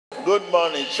Good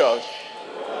morning, church.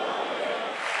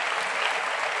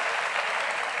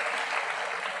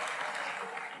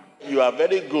 You are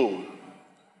very good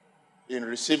in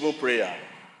receiving prayer,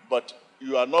 but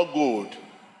you are not good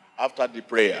after the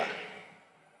prayer.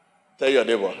 Tell your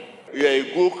neighbor, you are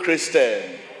a good Christian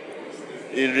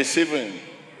in receiving.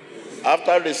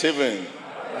 After receiving,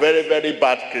 very, very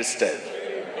bad Christian.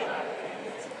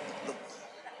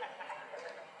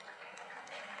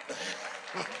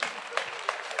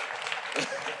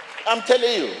 I'm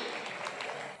telling you.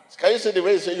 Can you see the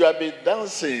way you have been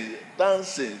dancing?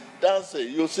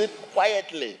 You sit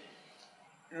quietly.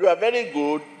 You are very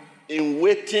good in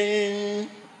waiting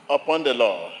upon the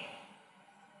Lord.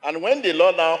 And when the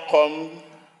Lord now comes,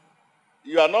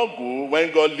 you are not good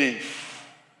when God leaves.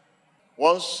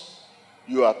 Once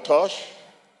you are touched,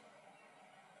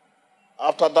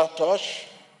 after that touch,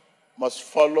 must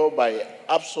follow by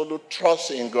absolute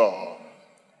trust in God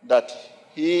that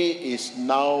He is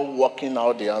now working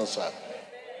out the answer.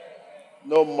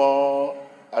 No more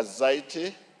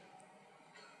anxiety,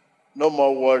 no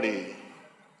more worry,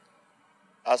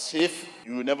 as if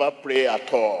you never pray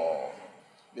at all.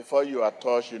 Before you are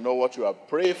touched, you know what you have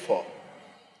prayed for.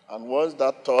 And once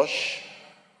that touch,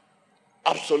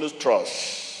 absolute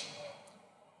trust.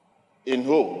 In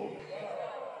who?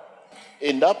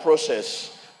 In that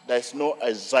process, there is no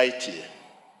anxiety,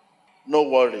 no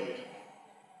worry,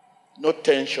 no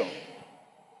tension.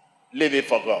 Leave it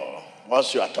for God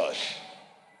once you are touched.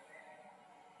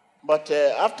 But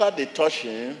after the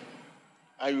touching,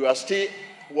 and you are still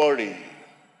worried,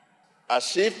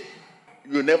 as if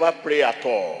you never pray at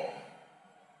all,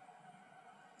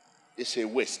 it's a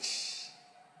waste.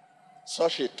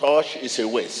 Such a touch is a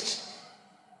waste.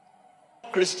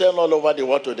 Christians all over the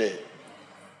world today,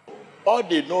 all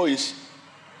they know is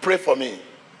pray for me.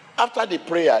 After the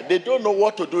prayer, they don't know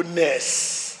what to do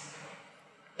next.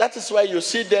 That is why you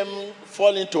see them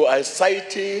fall into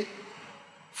anxiety,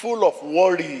 full of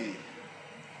worry,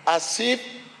 as if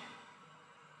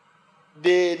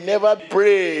they never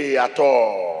pray at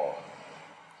all.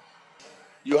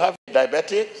 You have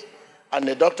diabetic, and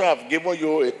the doctor have given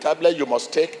you a tablet you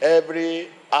must take every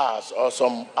hour or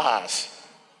some hours.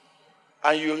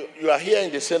 And you are here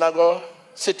in the synagogue,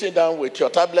 sitting down with your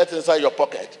tablet inside your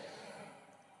pocket.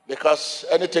 Because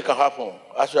anything can happen.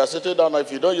 As you are sitting down,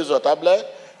 if you don't use your tablet,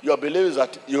 your belief is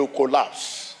that you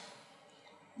collapse.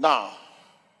 Now,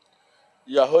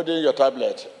 you are holding your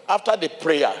tablet. After the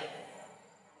prayer,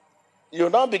 you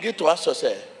now begin to ask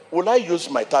yourself, will I use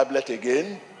my tablet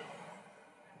again?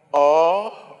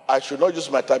 Or I should not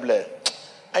use my tablet?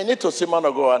 I need to see man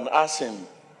of God and ask him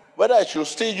whether I should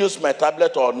still use my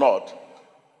tablet or not.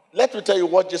 Let me tell you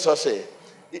what Jesus said.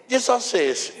 Jesus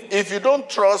says, if you don't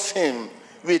trust him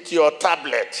with your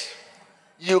tablet,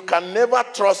 you can never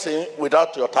trust him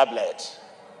without your tablet.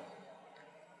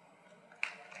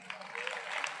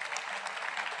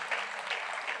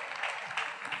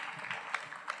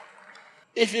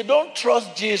 If you don't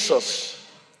trust Jesus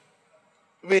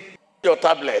with your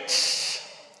tablet,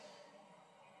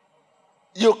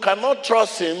 you cannot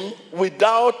trust him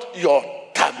without your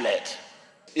tablet.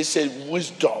 It's a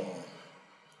wisdom,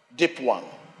 deep one.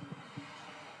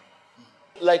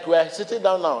 Like we are sitting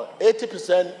down now,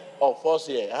 80% of us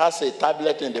here has a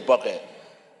tablet in the pocket.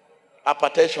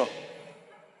 Hypertension,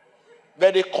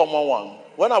 very common one.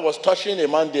 When I was touching a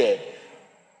man there,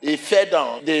 he fell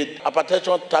down. The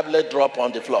hypertension tablet dropped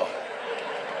on the floor.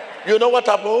 You know what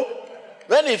happened?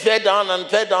 When he fell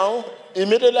down,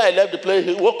 immediately I left the place.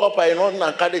 He woke up, I ran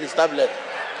and carried his tablet.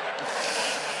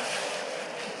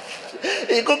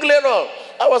 He quickly ran.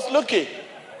 I was looking.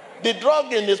 The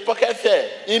drug in his pocket fell.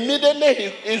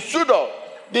 Immediately he stood up.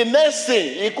 The next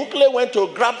thing, he quickly went to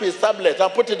grab his tablet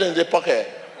and put it in the pocket.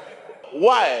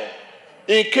 Why?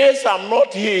 In case I'm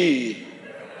not he,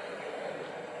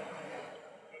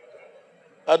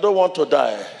 I don't want to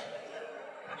die.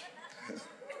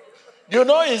 You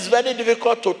know, it's very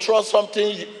difficult to trust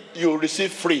something you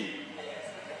receive free.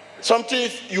 Something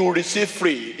you receive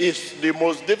free is the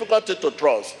most difficult thing to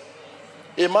trust.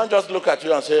 A man just look at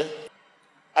you and say,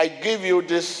 I give you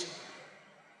this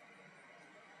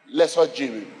lesser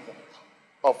G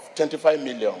of 25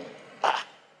 million.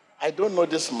 I don't know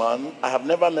this man. I have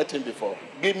never met him before.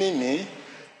 Give me.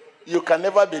 You can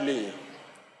never believe.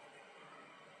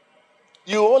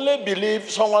 You only believe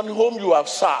someone whom you have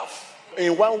served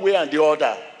in one way and the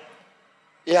other.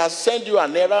 He has sent you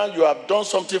an errand. You have done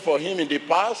something for him in the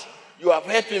past. You have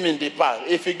helped him in the past.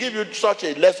 If he gives you such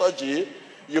a lesser G,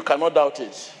 you cannot doubt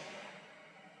it.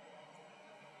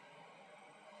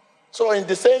 So in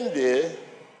the same way,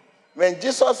 when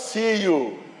Jesus sees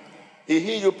you, he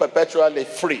hears you perpetually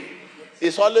free.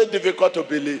 It's always difficult to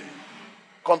believe.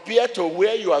 Compared to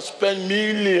where you have spent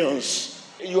millions,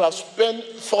 you have spent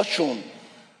fortune,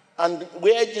 and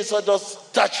where Jesus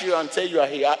just touch you and say you are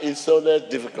here, it's always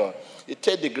difficult. It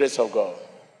takes the grace of God.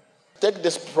 Take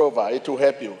this proverb, it will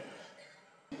help you.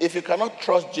 If you cannot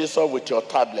trust Jesus with your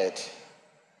tablet,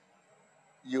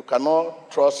 you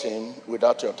cannot trust him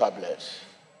without your tablet.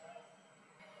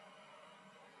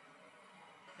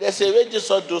 There's a way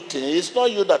Jesus do things. It's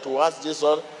not you that will ask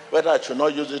Jesus whether I should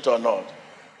not use it or not.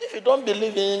 If you don't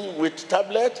believe in with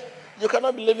tablet, you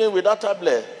cannot believe in without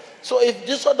tablet. So if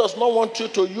Jesus does not want you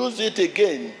to use it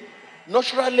again,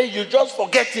 naturally you just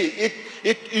forget it.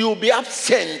 You'll be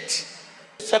absent.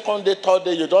 Second day, third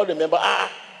day, you don't remember. I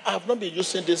have not been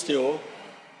using this thing. Oh.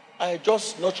 I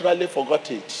just naturally forgot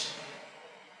it.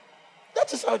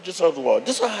 That is how Jesus works.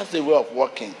 Jesus has a way of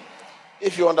working.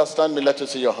 If you understand me, let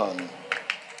us see your hand.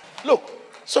 Look,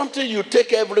 something you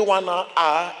take every 1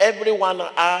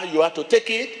 hour, you have to take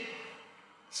it.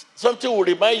 Something will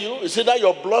remind you. Is it that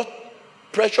your blood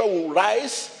pressure will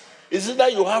rise? Is it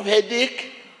that you have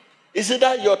headache? Is it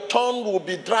that your tongue will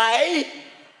be dry?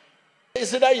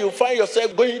 Is it that you find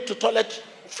yourself going to toilet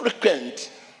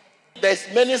frequent?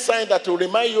 There's many signs that will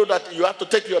remind you that you have to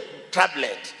take your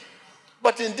tablet.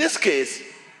 But in this case,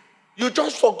 you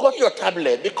just forgot your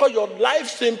tablet because your life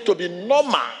seemed to be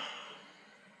normal.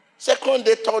 Second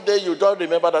day, third day, you don't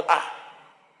remember that,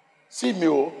 see me,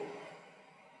 oh,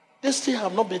 this thing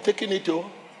have not been taking it, oh.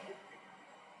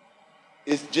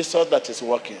 It's Jesus that is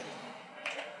working.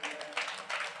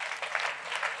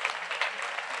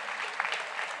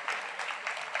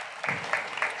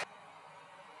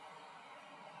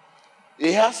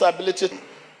 He has the ability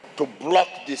to block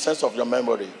the sense of your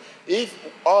memory. If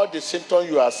all the symptoms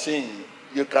you are seeing,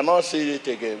 you cannot see it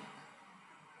again.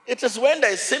 It is when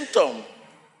there is symptom,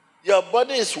 your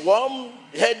body is warm,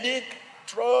 headache,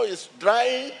 throat is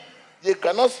dry, you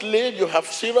cannot sleep, you have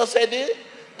serious headache,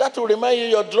 that will remind you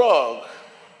your drug.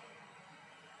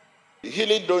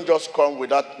 Healing don't just come with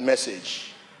that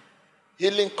message.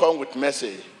 Healing comes with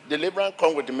message. Deliverance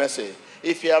comes with the message.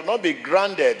 If you have not been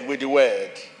grounded with the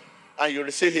word and you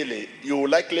receive healing, you will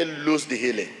likely lose the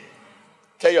healing.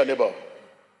 Tell your neighbor.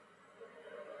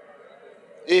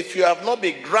 If you have not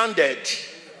been grounded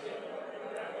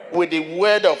with the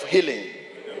word of healing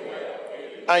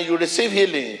and you receive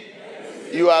healing,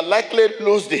 you are likely to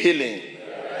lose the healing.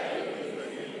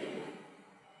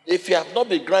 If you have not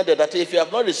been granted that, if you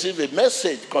have not received a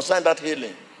message concerning that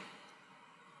healing,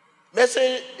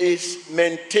 message is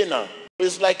maintenance.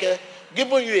 It's like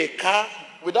giving you a car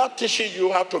without teaching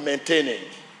you how to maintain it.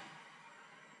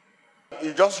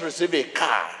 You just receive a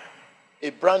car, a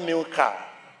brand new car,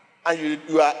 and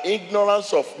you are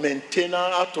ignorant of maintenance,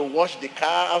 how to wash the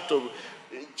car, how to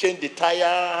change the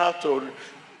tire, how to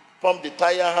pump the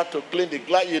tire, how to clean the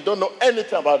glass. You don't know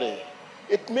anything about it.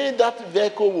 It means that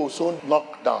vehicle will soon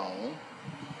knock down.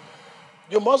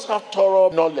 You must have thorough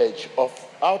knowledge of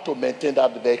how to maintain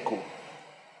that vehicle.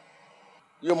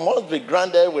 You must be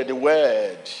grounded with the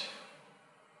word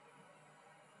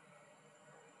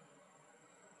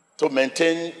to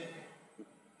maintain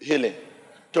healing,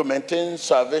 to maintain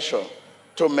salvation,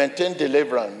 to maintain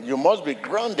deliverance. You must be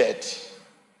grounded.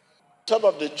 Some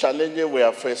of the challenges we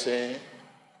are facing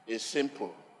is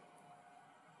simple.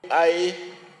 I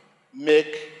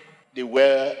make the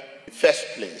word first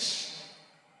place.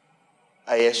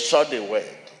 I exalt the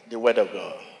word of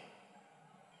God.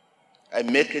 I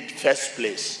make it first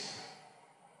place.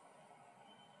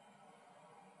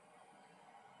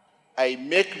 I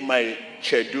make my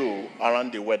schedule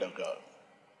around the word of God.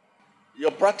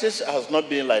 Your practice has not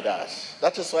been like that.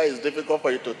 That is why it's difficult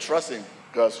for you to trust in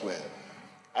God's word.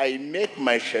 I make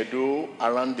my schedule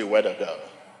around the word of God.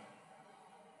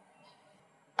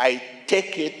 I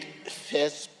take it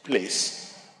first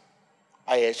place.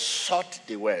 I exalt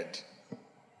the word.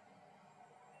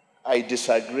 I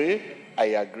disagree, I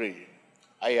agree.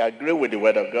 I agree with the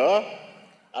word of God,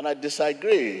 and I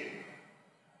disagree.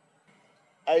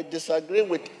 I disagree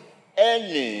with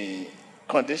any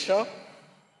condition,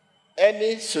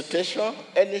 any situation,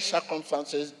 any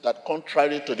circumstances that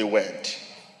contrary to the word.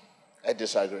 I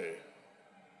disagree.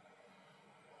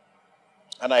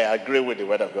 And I agree with the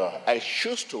word of God. I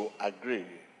choose to agree.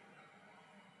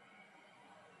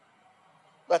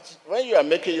 But when you are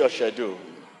making your schedule,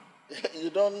 you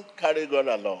don't carry God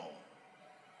along.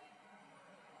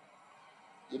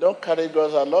 You don't carry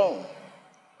God along.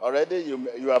 Already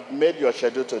you have made your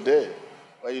schedule today.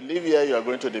 When you leave here, you are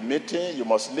going to the meeting. You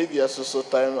must leave here so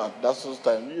time and that so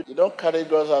time. You don't carry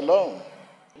God along.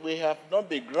 We have not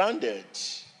been grounded.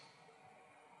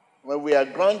 When we are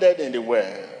grounded in the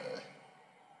word,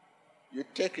 You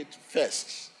take it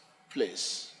first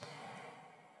place.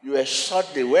 You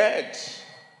exalt the word.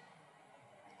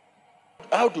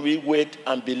 How do we wait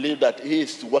and believe that he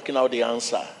is working out the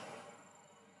answer?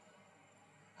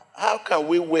 How can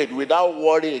we wait without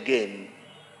worry again?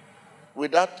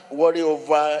 Without worry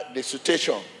over the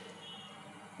situation?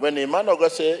 When a man of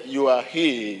God says, you are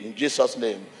healed in Jesus'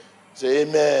 name, say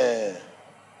amen.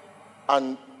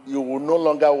 And you will no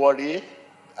longer worry,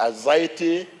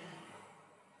 anxiety,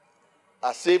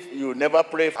 as if you never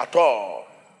pray at all.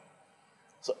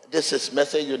 So this is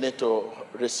message you need to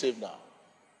receive now.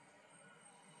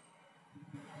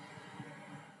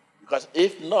 Because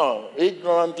if not,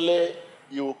 ignorantly,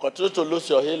 you will continue to lose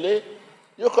your healing,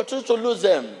 you continue to lose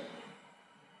them.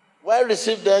 Why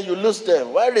receive them, you lose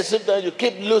them. Why receive them, you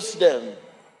keep lose them.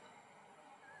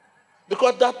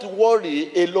 Because that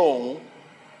worry alone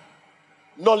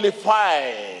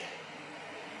nullify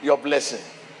your blessing.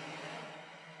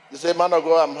 You say, man of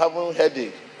God, I'm having a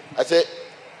headache. I say,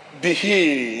 be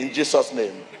healed in Jesus'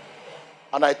 name.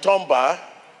 And I turn back,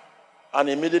 and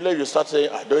immediately you start saying,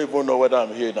 I don't even know whether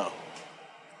I'm here now.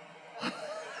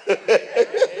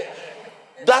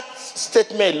 That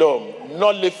statement alone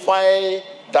nullify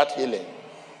that healing.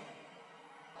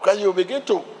 Because you begin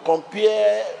to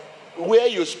compare where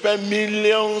you spend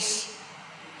millions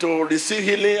to receive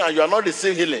healing and you are not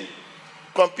receiving healing,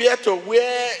 compared to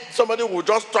where somebody will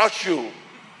just touch you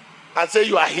and say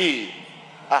you are healed.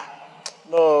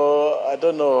 No, I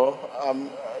don't know.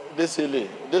 This healing,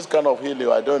 this kind of healing,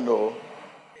 I don't know.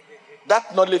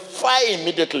 That nullify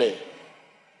immediately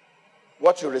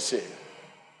what you receive.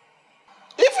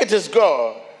 If it is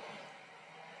God,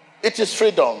 it is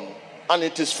freedom and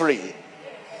it is free.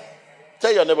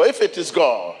 Tell your neighbor, if it is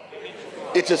God,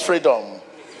 it is freedom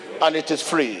and it is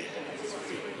free.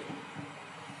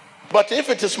 But if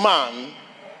it is man,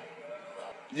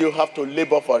 you have to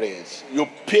labor for it. You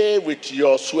pay with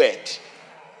your sweat.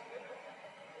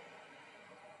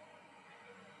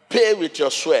 Pay with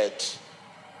your sweat.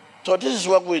 So this is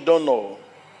what we don't know.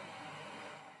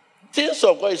 Things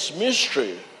of God is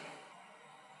mystery.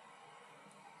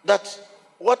 That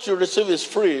what you receive is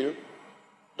free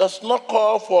does not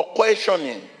call for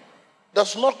questioning,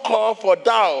 does not call for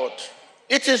doubt.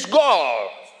 It is God.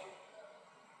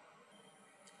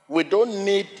 We don't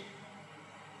need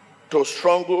to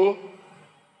struggle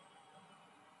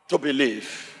to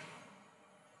believe.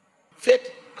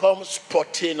 Faith comes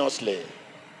spontaneously,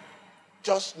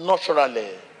 just naturally.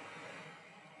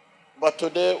 But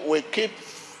today we keep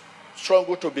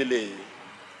struggling to believe.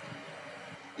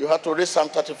 You have to read Psalm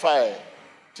 35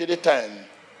 till the time.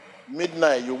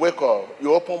 Midnight, you wake up,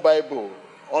 you open Bible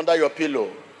under your pillow.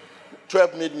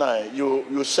 12 midnight,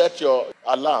 you set your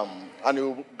alarm and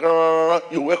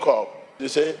you wake up. You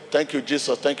say, thank you,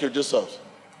 Jesus, thank you, Jesus.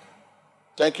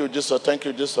 Thank you, Jesus, thank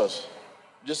you, Jesus.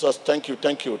 Jesus, thank you,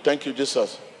 thank you, thank you,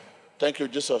 Jesus. Thank you,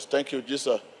 Jesus, thank you,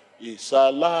 Jesus. He's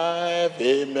alive,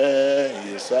 amen,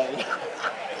 he's alive.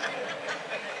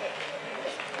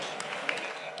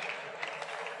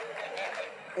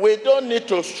 We don't need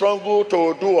to struggle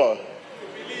to do what?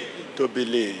 To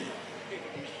believe.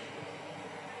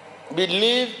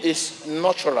 Believe is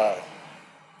natural.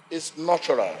 It's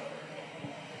natural.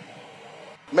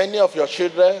 Many of your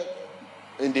children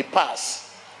in the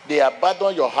past, they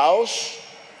abandon your house.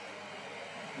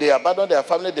 They abandon their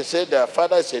family. They say their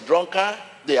father is a drunkard.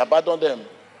 They abandon them.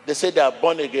 They say they are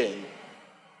born again.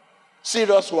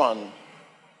 Serious one.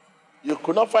 You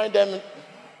could not find them.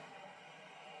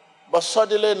 But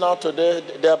suddenly now today,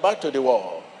 they are back to the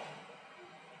wall.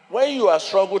 When you are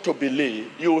struggling to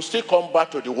believe, you will still come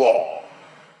back to the wall.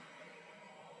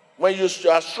 When you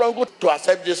are struggling to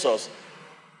accept Jesus,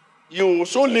 you will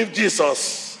soon leave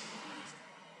Jesus.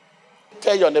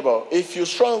 Tell your neighbor, if you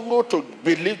struggle to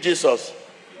believe Jesus,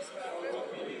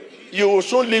 you will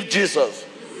soon leave Jesus.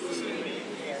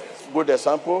 Good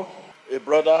example, a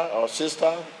brother or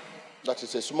sister that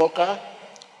is a smoker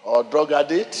or drug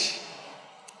addict,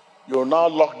 you will now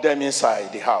lock them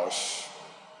inside the house.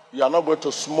 You are not going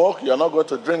to smoke, you are not going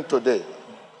to drink today.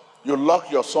 You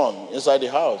lock your son inside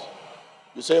the house.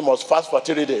 You say he must fast for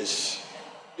 3 days.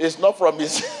 It's not from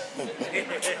his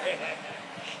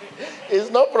it's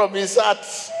not from his heart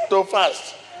to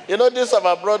fast. You know, this is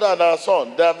our brother and our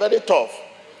son. They are very tough.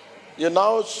 You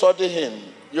now study him.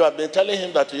 You have been telling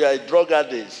him that you are a drug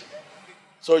addict.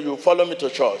 So you follow me to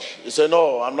church. He said,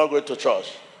 no, I'm not going to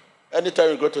church. Anytime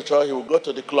you go to church, he will go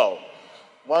to the club.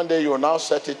 One day you will now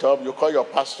set it up. You call your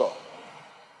pastor.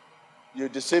 You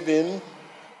deceive him.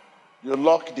 You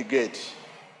lock the gate.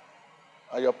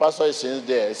 And your pastor is in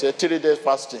there. He said, 3 days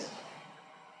fasting.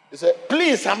 He said,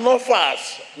 please, I'm not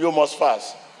fast. You must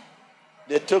fast.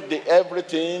 They took the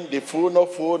everything, the food, no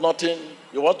food, nothing.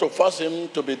 You want to force him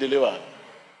to be delivered?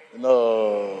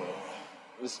 No,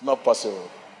 it's not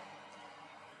possible.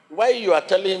 Why you are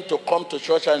telling him to come to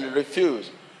church and he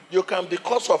refuse? You can,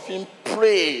 because of him,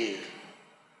 pray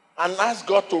and ask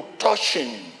God to touch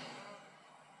him.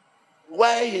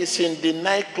 While he's in the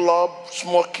nightclub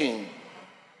smoking,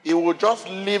 he will just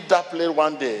leave that place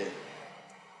one day.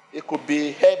 It could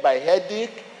be head by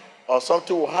headache, or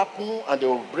something will happen and they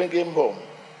will bring him home.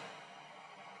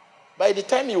 By the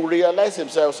time he will realize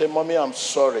himself, say, Mommy, I'm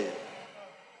sorry.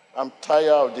 I'm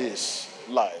tired of this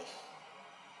life.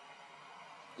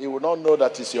 He will not know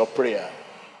that it's your prayer.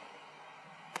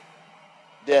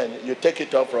 Then you take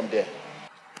it up from there.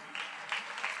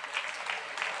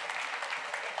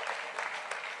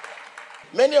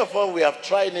 Many of us, we have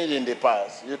tried it in the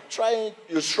past.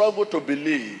 You struggle to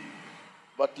believe,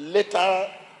 but later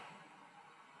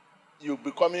you're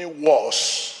becoming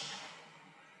worse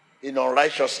in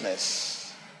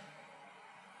unrighteousness.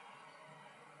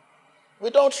 We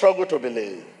don't struggle to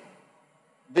believe.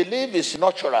 Belief is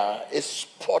natural, it's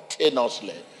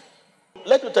spontaneously.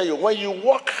 Let me tell you, when you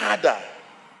work harder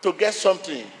to get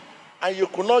something and you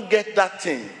could not get that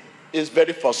thing, it's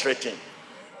very frustrating.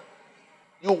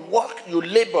 You work, you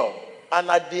labor, and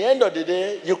at the end of the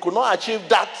day, you could not achieve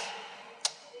that.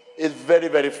 It's very,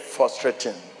 very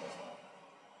frustrating.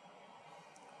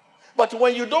 But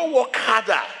when you don't work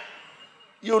harder,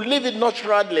 you live it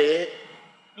naturally.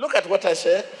 Look at what I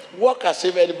said. Work as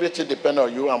if everything depends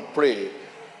on you and pray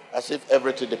as if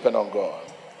everything depends on God.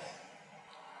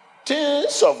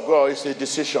 Things of God is a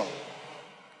decision.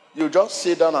 You just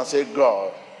sit down and say,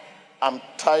 God, I'm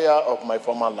tired of my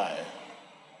former life.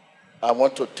 I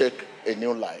want to take a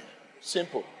new life.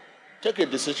 Simple. Take a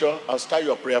decision and start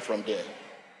your prayer from there.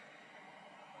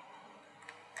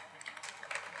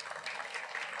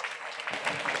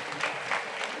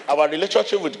 Our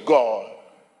relationship with God,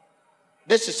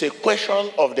 this is a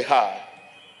question of the heart.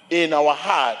 In our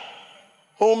heart,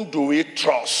 whom do we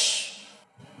trust?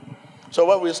 So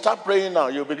when we start praying now,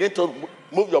 you begin to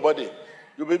move your body.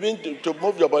 You begin to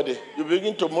move your body. You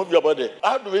begin to move your body.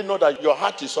 How do we know that your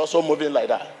heart is also moving like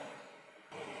that?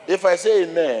 If I say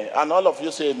amen, and all of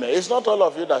you say amen, it's not all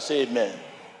of you that say amen.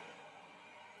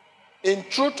 In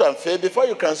truth and faith, before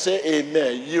you can say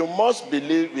amen, you must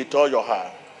believe with all your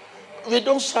heart. We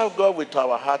don't serve God with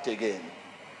our heart again.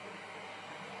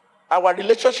 Our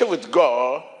relationship with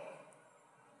God,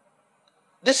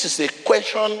 this is a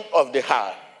question of the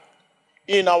heart.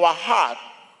 In our heart,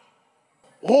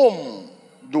 whom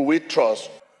do we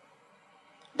trust?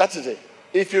 That is it.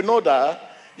 If you know that,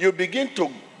 you begin to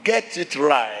get it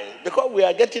right. Because we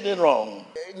are getting it wrong.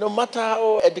 No matter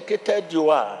how educated you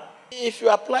are, if you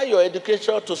apply your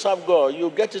education to serve God,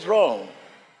 you get it wrong.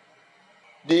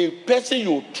 The person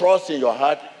you trust in your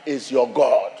heart is your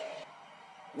God.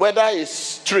 Whether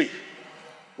it's tree,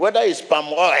 whether it's palm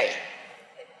oil,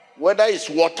 whether it's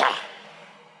water,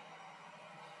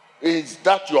 is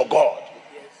that your God?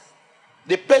 Yes.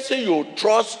 The person you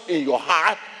trust in your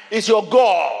heart is your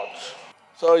God.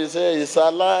 So you say, it's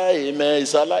Allah, amen,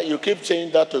 it's Allah. You keep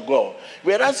saying that to God.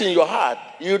 Whereas in your heart,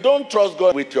 you don't trust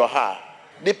God with your heart.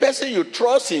 The person you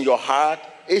trust in your heart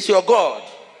is your God.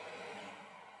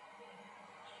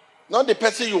 Not the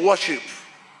person you worship.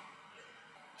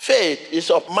 Faith is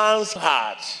of man's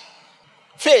heart.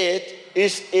 Faith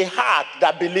is a heart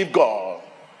that believes God.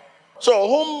 So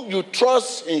whom you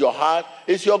trust in your heart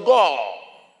is your God.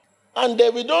 And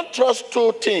then we don't trust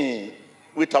two things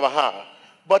with our heart.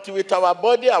 But with our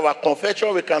body, our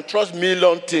confession, we can trust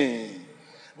million things.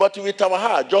 But with our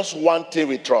heart, just one thing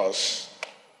we trust.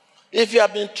 If you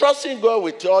have been trusting God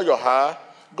with all your heart,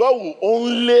 God will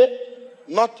only,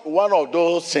 not one of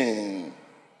those things.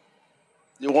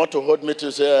 You want to hold me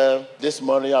to say, this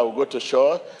morning I will go to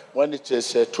church. When it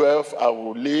is 12, I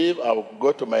will leave. I will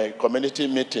go to my community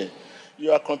meeting.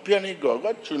 You are comparing God.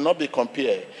 God should not be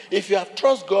compared. If you have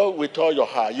trust God with all your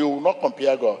heart, you will not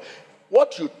compare God.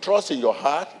 What you trust in your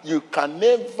heart, you can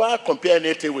never compare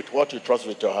anything with what you trust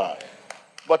with your heart.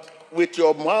 But with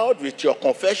your mouth, with your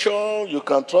confession, you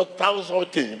can trust thousands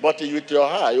of things. But with your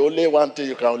heart, only one thing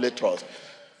you can only trust.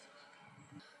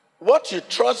 What you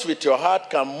trust with your heart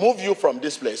can move you from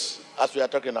this place, as we are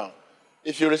talking now.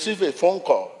 If you receive a phone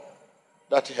call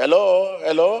that,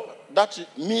 hello, that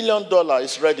 $1 million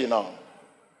is ready now.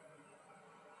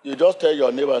 You just tell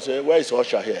your neighbor, say, where is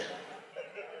Usher here?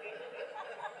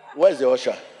 Where is the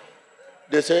usher?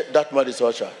 They say, that man is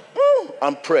usher.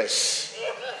 I'm pressed.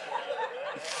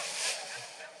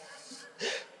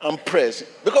 I'm pressed.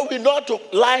 Because we know how to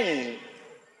lie.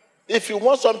 If you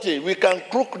want something, we can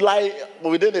crook lie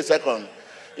within a second.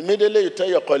 Immediately you tell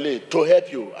your colleague to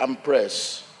help you. I'm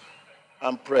pressed.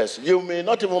 I'm pressed. You may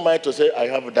not even mind to say, I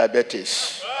have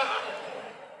diabetes.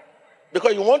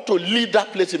 Because you want to leave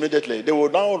that place immediately. They will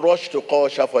now rush to call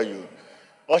Usher for you.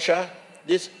 Usher,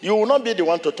 you will not be the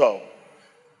one to talk.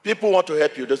 People want to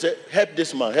help you. They say, help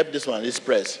this man, he's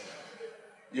pressed.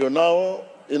 You now,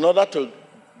 in order to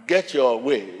get your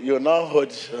way, you now hold.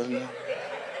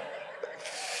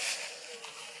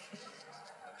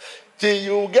 Till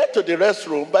you get to the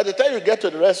restroom. By the time you get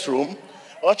to the restroom,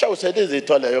 Usher will say, this is the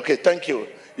toilet. Okay, thank you.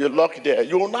 You lock there.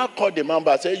 You will now call the man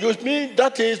back and say, you mean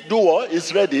that is duo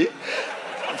is ready?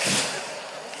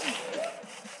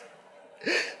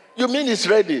 You mean it's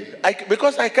ready?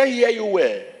 Because I can't hear you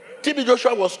well. TB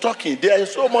Joshua was talking. There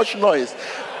is so much noise.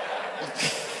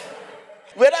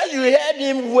 Whether you heard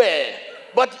him well,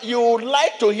 but you would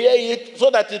like to hear it so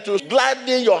that it will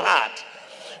gladden your heart.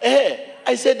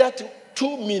 I said that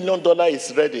 $2 million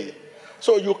is ready.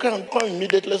 So you can come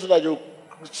immediately so that you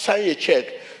sign a check.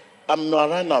 I'm not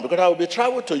around now because I will be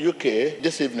traveling to UK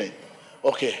this evening.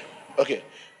 Okay.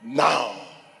 Now,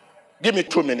 give me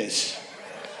 2 minutes.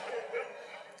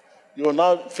 You will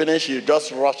now finish, you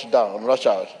just rush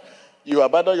out. You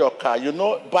abandon your car. You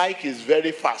know, bike is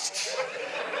very fast.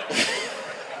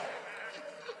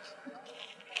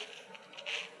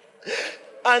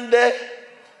 And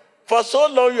for so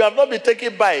long, you have not been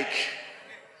taking bike.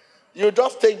 You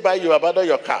just take bike, you abandon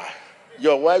your car.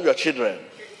 Your wife, your children.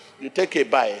 You take a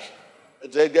bike.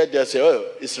 They get there and say,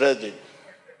 oh, it's ready.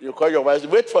 You call your wife,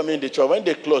 wait for me in the church. When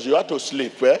they close, you have to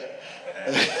sleep.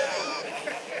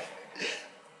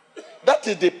 That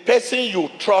is the person you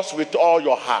trust with all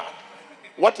your heart.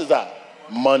 What is that?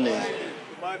 Money.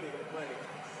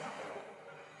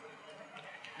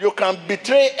 You can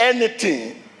betray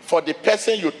anything for the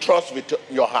person you trust with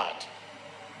your heart.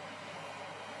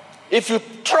 If you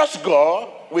trust God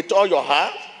with all your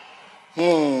heart,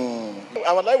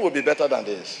 our life will be better than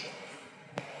this.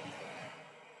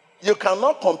 You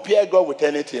cannot compare God with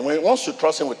anything once you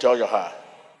trust him with all your heart.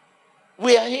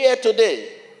 We are here today.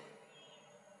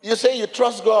 You say you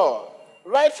trust God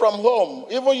right from home,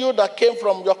 even you that came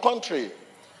from your country.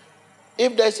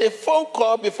 If there's a phone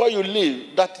call before you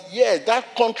leave that, yes,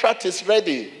 that contract is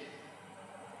ready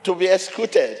to be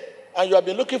executed, and you have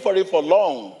been looking for it for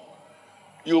long,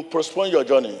 you postpone your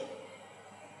journey.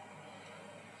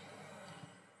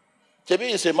 Maybe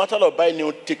it's a matter of buying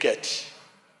new tickets,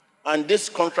 and this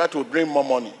contract will bring more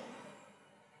money.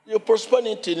 You postpone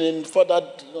it in further,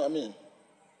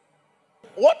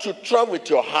 What you trust with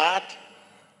your heart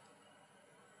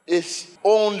is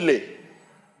only,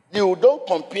 you don't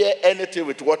compare anything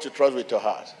with what you trust with your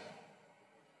heart.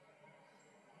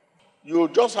 You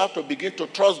just have to begin to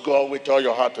trust God with all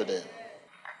your heart today.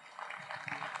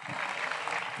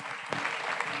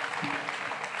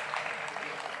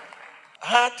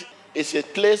 Heart is a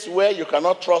place where you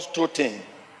cannot trust two things.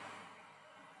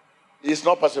 It's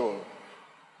not possible.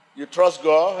 You trust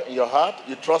God in your heart,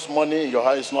 you trust money in your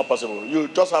heart, it's not possible. You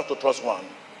just have to trust one.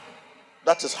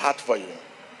 That is hard for you.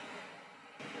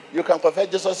 You can confess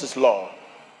Jesus is Lord,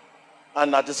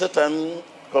 and at the same time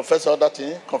confess other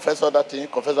thing,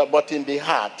 but in the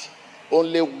heart,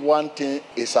 only one thing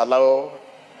is allowed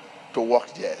to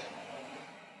work there.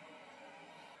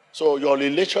 So your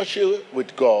relationship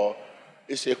with God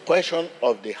is a question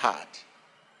of the heart.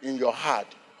 In your heart,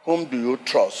 whom do you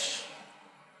trust?